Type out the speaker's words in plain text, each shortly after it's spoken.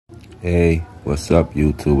Hey, what's up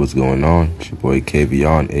YouTube? What's going on? It's your boy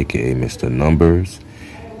KVon, aka Mr. Numbers,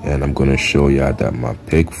 and I'm gonna show y'all that my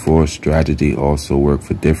pick 4 strategy also work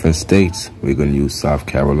for different states. We're gonna use South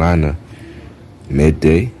Carolina.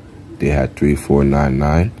 Midday, they had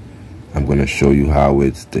 3499. I'm gonna show you how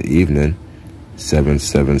it's the evening.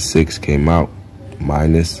 776 came out,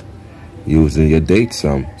 minus using your date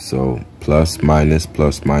sum. So plus minus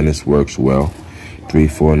works well.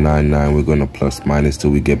 3499, we're gonna plus minus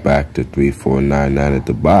till we get back to 3499 at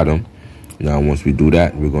the bottom. Now once we do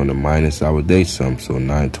that, we're gonna minus our date sum. So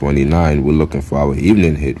 929, we're looking for our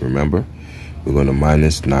evening hit, remember? We're gonna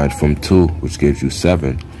minus 9 from 2, which gives you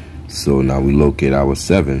 7. So now we locate our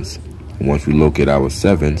 7s. Once we locate our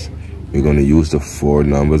 7s, we're gonna use the 4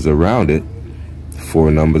 numbers around it.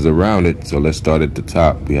 4 numbers around it. So let's start at the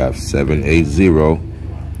top. We have 780,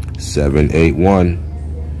 781.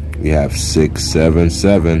 We have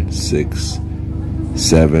 677,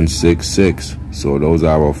 6766. So those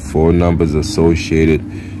are our 4 numbers associated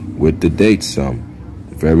with the date sum.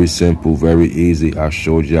 Very simple, very easy. I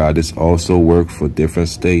showed y'all this also works for different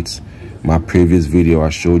states. My previous video, I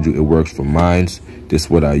showed you it works for mines. This is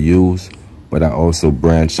what I use. But I also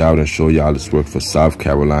branch out and show y'all this works for South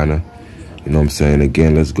Carolina. You know what I'm saying?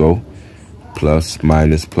 Again, let's go. Plus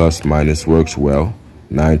minus works well.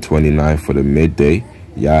 929 for the midday.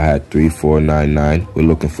 Y'all had 3499. We're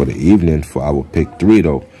looking for the evening for our pick 3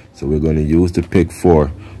 though. So we're going to use the pick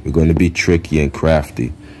 4. We're going to be tricky and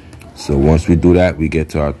crafty. So once we do that, we get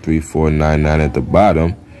to our 3499 at the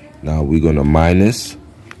bottom. Now we're going to minus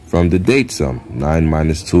from the date sum. 9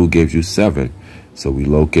 minus 2 gives you 7. So we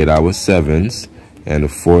locate our 7s and the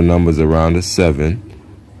 4 numbers around the 7.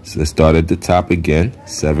 So let's start at the top again.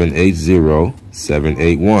 780,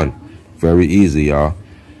 781. Very easy, y'all.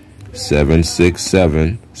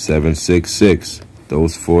 767, 766.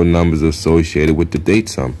 Those 4 numbers associated with the date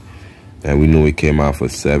sum. And we knew it came out for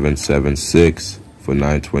 776 for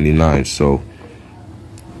 929. So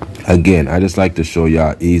again, I just like to show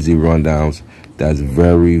y'all easy rundowns. That's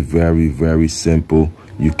very, very, very simple.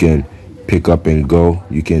 You can pick up and go.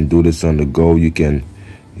 You can do this on the go. You can,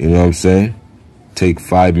 you know what I'm saying? Take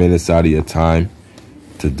 5 minutes out of your time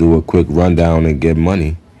to do a quick rundown and get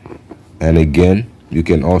money. And again, you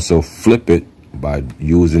can also flip it by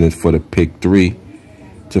using it for the pick 3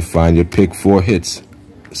 to find your pick 4 hits.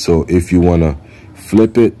 So if you want to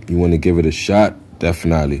flip it, you want to give it a shot,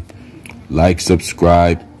 definitely like,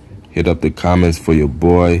 subscribe, hit up the comments for your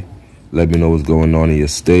boy. Let me know what's going on in your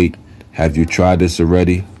state. Have you tried this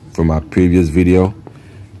already from my previous video?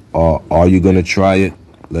 Or are you going to try it?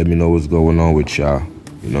 Let me know what's going on with y'all.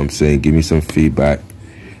 You know what I'm saying? Give me some feedback,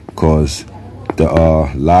 because the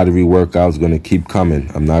lottery workout is going to keep coming.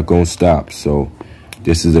 I'm not going to stop. So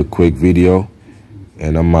this is a quick video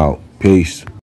and I'm out. Peace.